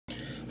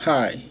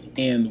Hi,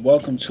 and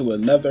welcome to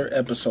another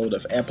episode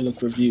of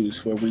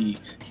AppLookReviews, where we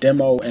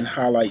demo and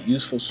highlight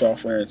useful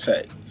software and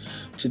tech.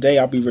 Today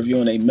I'll be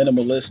reviewing a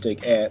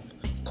minimalistic app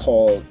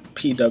called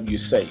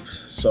PwSafe,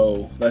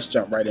 so let's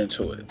jump right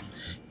into it.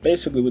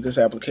 Basically what this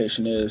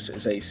application is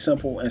a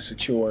simple and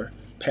secure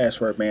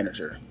password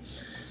manager.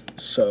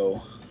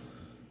 So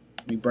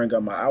let me bring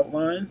up my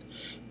outline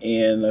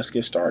and let's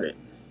get started.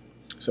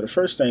 So the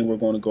first thing we're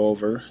going to go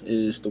over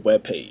is the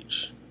web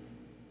page.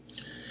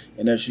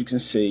 And as you can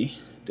see,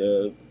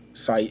 the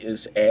site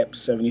is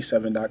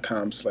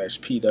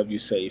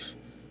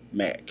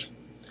app77.com/pwsafemac.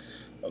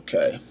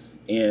 Okay,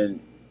 and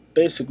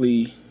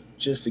basically,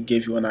 just to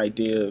give you an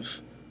idea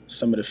of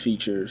some of the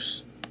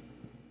features,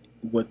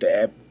 what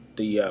the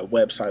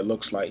website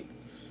looks like,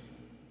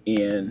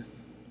 and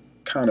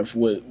kind of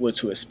what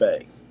to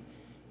expect,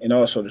 and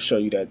also to show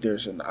you that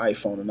there's an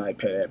iPhone and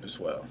iPad app as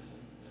well.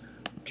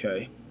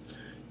 Okay.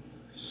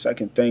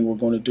 Second thing we're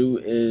going to do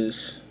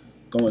is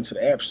go into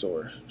the App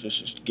Store,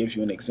 just to give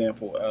you an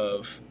example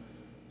of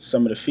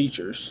some of the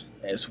features,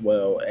 as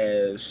well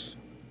as,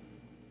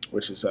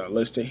 which is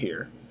listed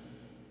here,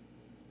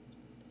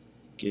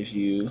 give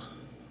you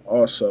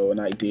also an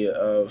idea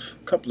of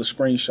a couple of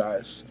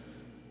screenshots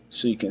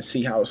so you can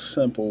see how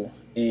simple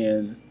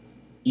and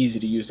easy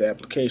to use the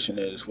application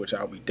is, which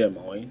I'll be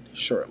demoing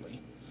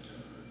shortly.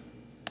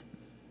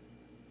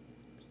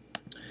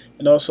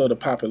 And also the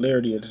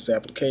popularity of this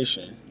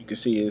application. You can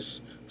see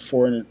it's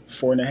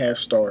 4.5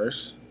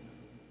 stars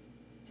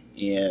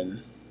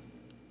and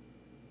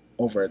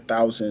over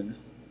 1,000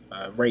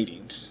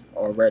 ratings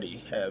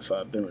already have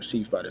been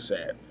received by this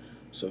app.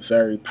 So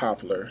very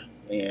popular,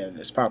 and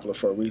it's popular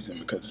for a reason,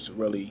 because it's a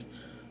really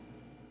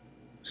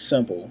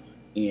simple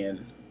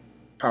and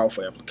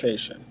powerful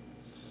application.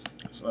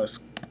 So let's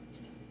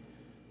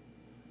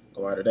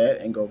go out of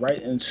that and go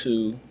right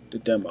into the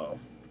demo.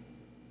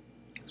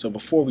 So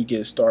before we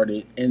get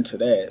started into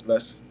that,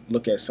 let's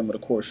look at some of the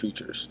core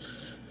features,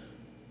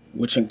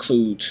 which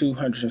include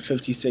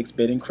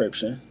 256-bit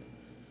encryption,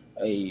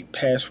 a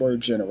password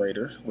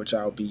generator, which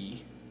I'll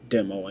be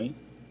demoing,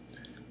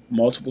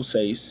 multiple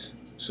safes,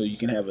 so you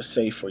can have a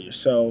safe for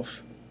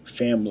yourself,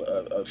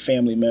 a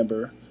family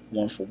member,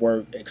 one for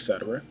work,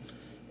 etc.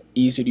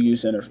 Easy to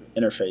use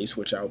interface,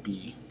 which I'll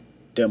be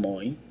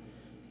demoing,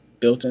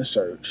 built-in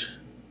search,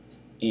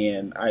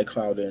 and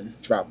iCloud and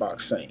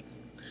Dropbox sync.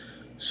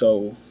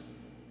 So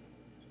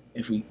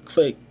if we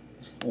click,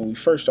 when we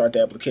first start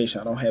the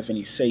application, I don't have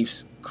any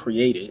safes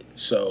created,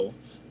 so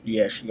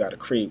you actually got to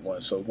create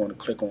one. So we're going to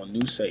click on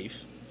New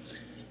Safe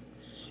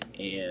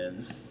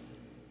and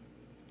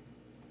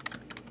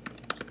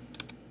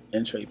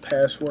enter a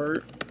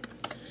password.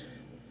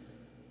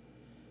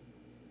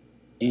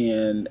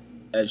 And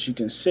as you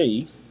can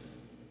see,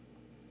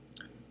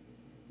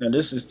 now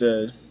this is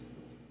the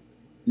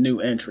new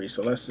entry.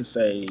 So let's just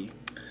say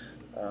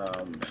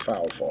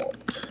file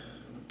vault.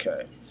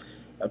 Okay.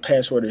 A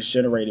password is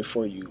generated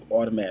for you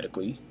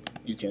automatically.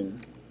 You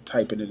can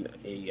type it in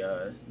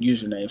a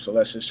username. So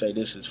let's just say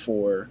this is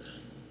for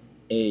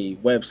a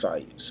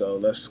website. So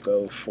let's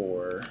go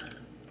for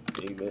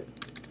David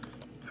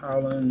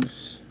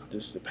Hollins.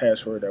 This is the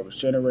password that was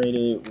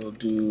generated. We'll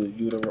do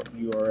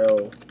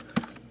URL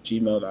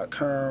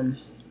gmail.com,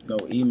 no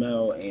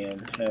email,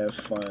 and have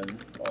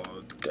fun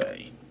all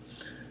day.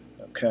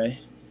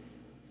 Okay.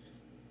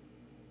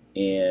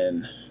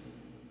 And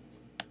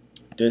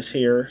this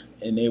here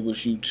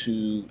enables you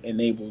to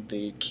enable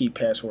the keep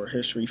password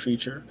history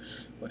feature,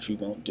 which you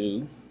won't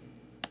do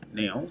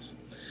now.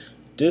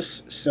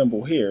 This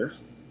symbol here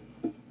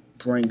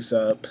brings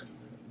up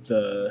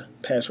the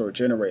password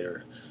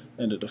generator,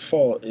 and the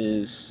default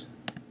is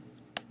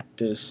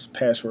this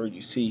password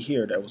you see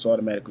here that was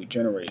automatically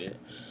generated.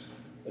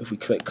 If we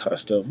click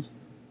custom,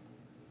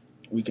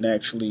 we can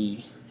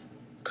actually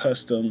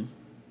custom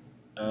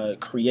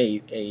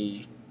create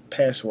a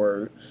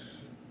password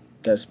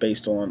that's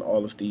based on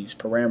all of these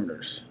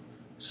parameters.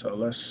 So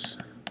let's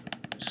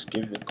just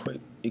give you a quick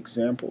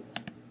example.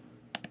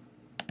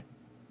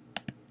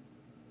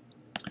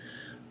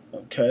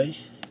 Okay,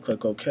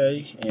 click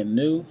OK and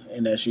new,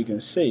 and as you can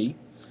see,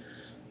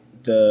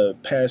 the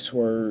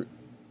password,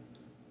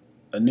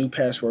 a new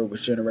password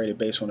was generated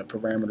based on the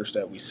parameters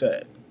that we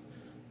set.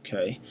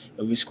 Okay,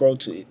 if we scroll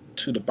to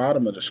the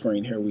bottom of the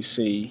screen here, we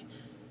see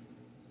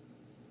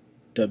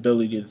the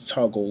ability to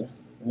toggle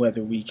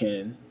whether we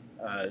can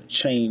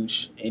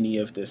change any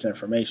of this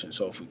information.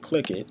 So if we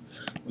click it,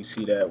 we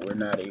see that we're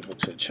not able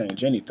to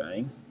change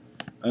anything.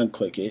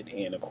 Unclick it,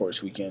 and of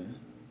course we can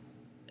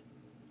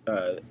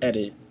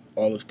edit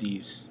all of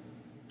these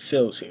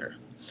fields here.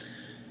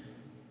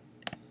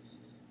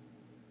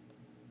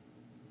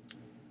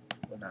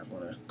 We're not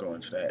going to go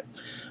into that.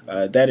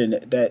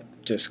 That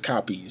just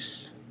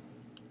copies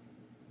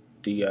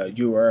the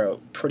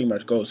URL, pretty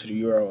much goes to the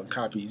URL and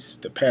copies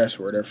the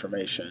password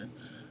information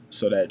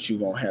so that you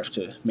won't have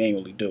to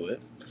manually do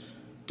it.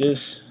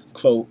 This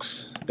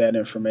cloaks that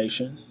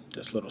information.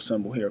 This little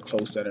symbol here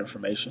cloaks that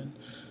information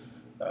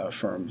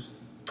from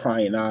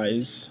prying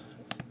eyes.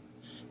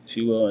 if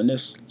you will, and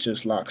this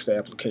just locks the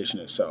application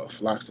itself,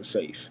 locks the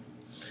safe.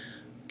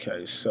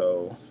 Okay,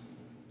 so,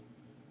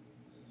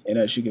 and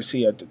as you can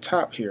see at the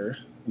top here,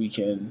 we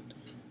can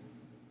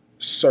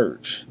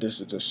search.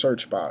 This is the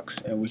search box,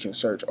 and we can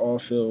search all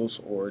fields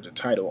or the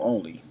title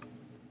only.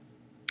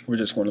 We're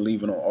just going to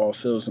leave it on all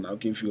fields, and I'll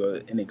give you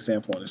an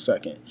example in a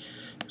second.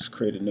 Let's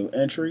create a new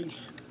entry.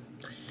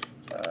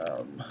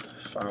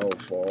 File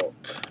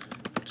vault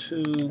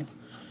 2.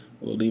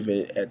 We'll leave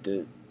it at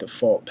the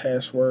default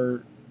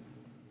password,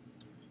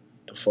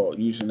 default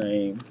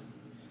username,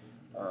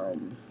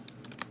 and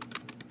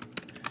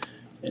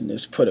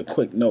just put a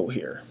quick note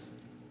here.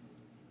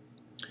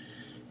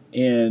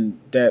 And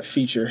that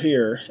feature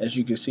here, as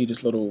you can see,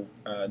 this little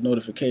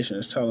notification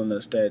is telling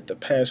us that the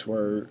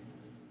password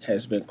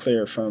has been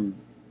cleared from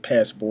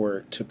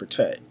Passport to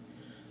protect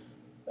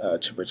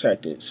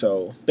it.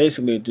 So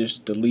basically, it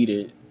just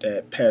deleted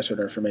that password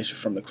information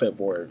from the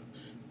clipboard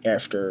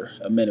after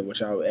a minute,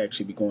 which I'll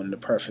actually be going into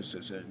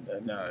preferences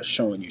and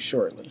showing you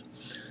shortly.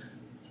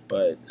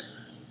 But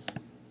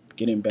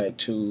getting back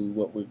to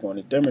what we're going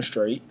to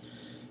demonstrate,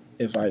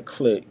 if I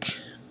click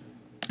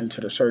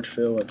into the search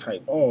field and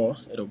type all,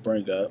 it'll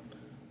bring up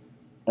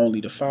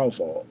only the file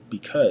vault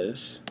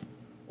because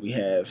we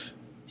have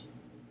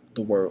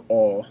the word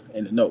all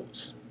in the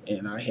notes,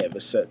 and I have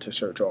it set to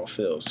search all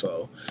fields.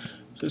 So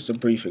just a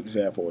brief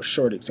example, a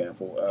short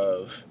example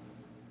of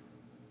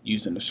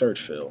using the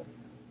search field.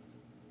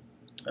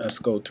 Let's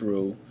go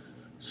through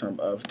some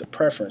of the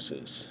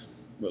preferences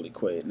really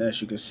quick. And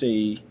as you can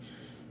see,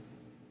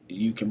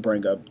 you can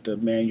bring up the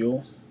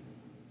manual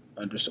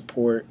under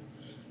support.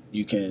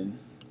 You can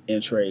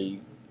enter a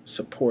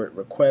support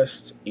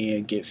request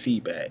and get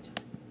feedback.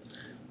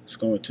 Let's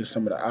go into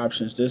some of the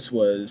options. This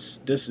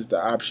is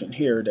the option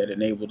here that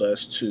enabled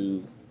us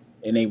to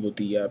enable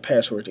the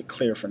password to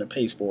clear from the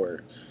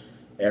pasteboard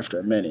after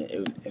a minute,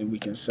 and we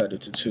can set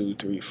it to 2,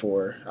 3,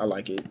 4. I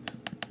like it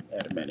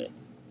at a minute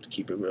to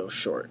keep it real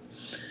short.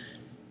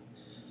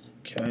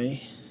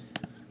 Okay,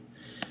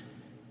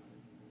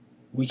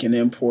 we can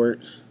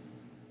import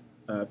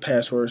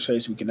password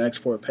safes. We can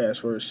export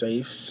password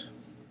safes,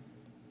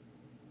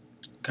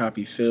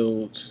 copy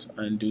fields,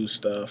 undo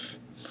stuff,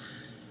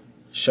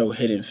 show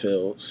hidden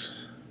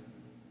fields,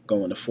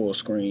 go into full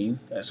screen,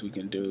 as we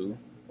can do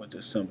with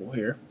this symbol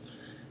here.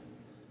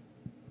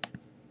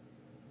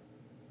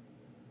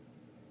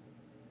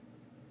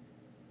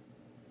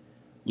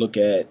 Look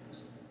at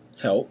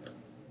help.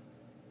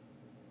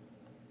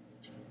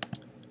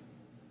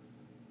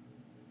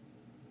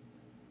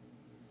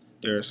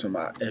 There are some,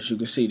 as you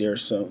can see, there are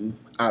some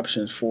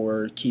options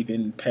for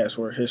keeping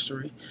password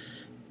history,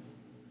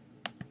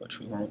 which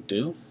we won't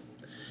do.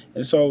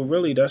 And so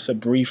really that's a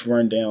brief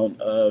rundown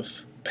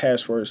of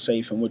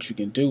PwSafe and what you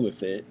can do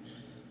with it.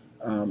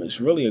 It's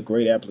really a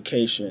great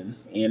application,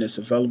 and it's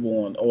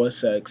available on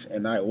OS X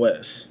and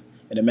iOS.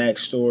 In the Mac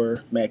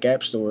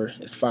App Store,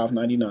 it's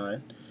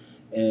 $5.99,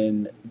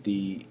 and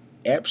the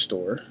App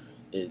Store,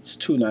 it's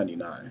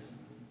 $2.99.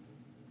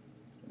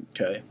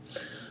 Okay,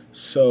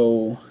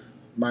 so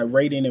my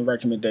rating and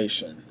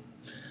recommendation.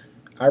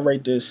 I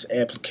rate this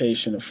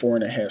application a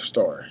 4.5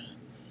 star,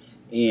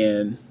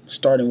 and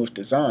starting with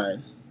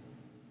design,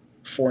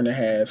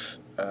 4.5,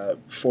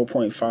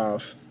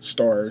 4.5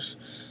 stars.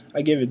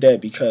 I give it that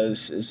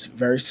because it's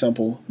very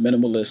simple,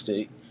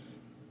 minimalistic,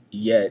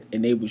 yet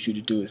enables you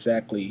to do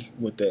exactly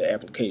what the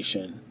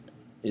application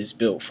is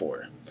built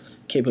for.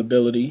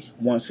 Capability,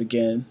 once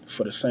again,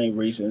 for the same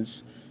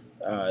reasons,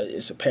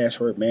 it's a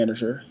password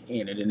manager,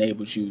 and it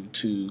enables you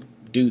to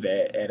do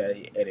that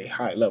at a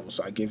high level.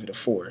 So I give it a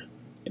 4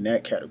 in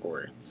that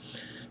category.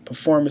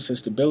 Performance and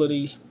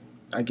stability,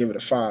 I give it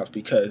a 5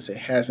 because it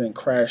hasn't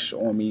crashed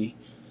on me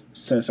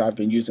since I've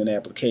been using the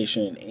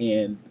application,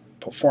 and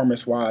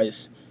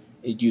performance-wise,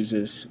 it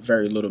uses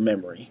very little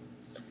memory,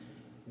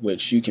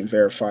 which you can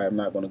verify. I'm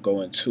not going to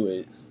go into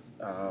it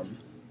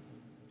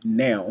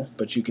now,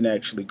 but you can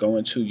actually go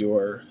into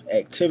your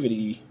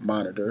activity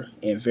monitor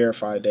and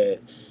verify that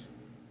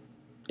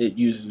it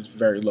uses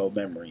very low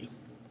memory.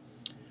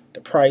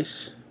 The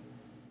price,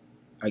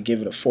 I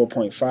give it a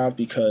 4.5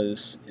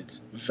 because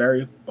it's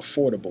very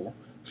affordable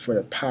for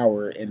the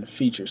power and the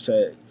feature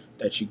set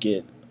that you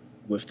get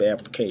with the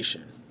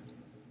application.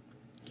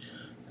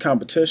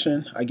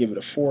 Competition, I give it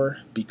a 4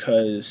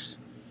 because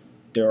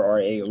there are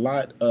a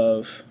lot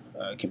of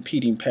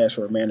competing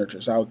password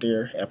managers out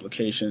there,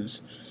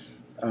 applications,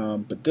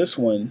 but this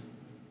one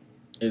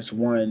is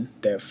one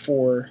that,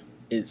 for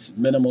its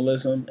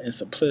minimalism and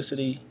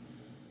simplicity,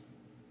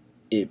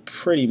 it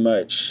pretty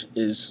much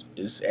is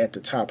at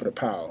the top of the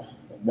pile.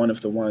 One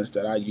of the ones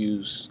that I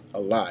use a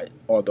lot,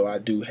 although I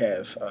do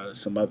have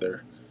some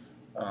other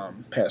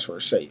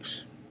password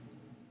safes.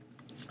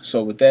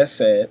 So with that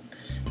said,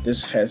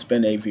 this has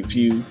been a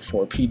review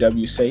for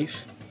PwSafe.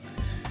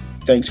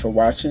 Thanks for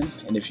watching,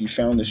 and if you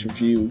found this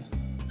review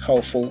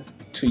helpful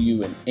to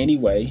you in any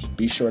way,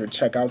 be sure to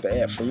check out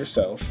the app for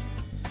yourself.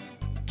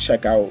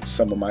 Check out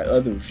some of my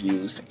other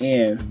reviews,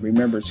 and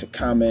remember to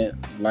comment,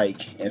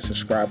 like, and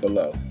subscribe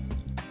below.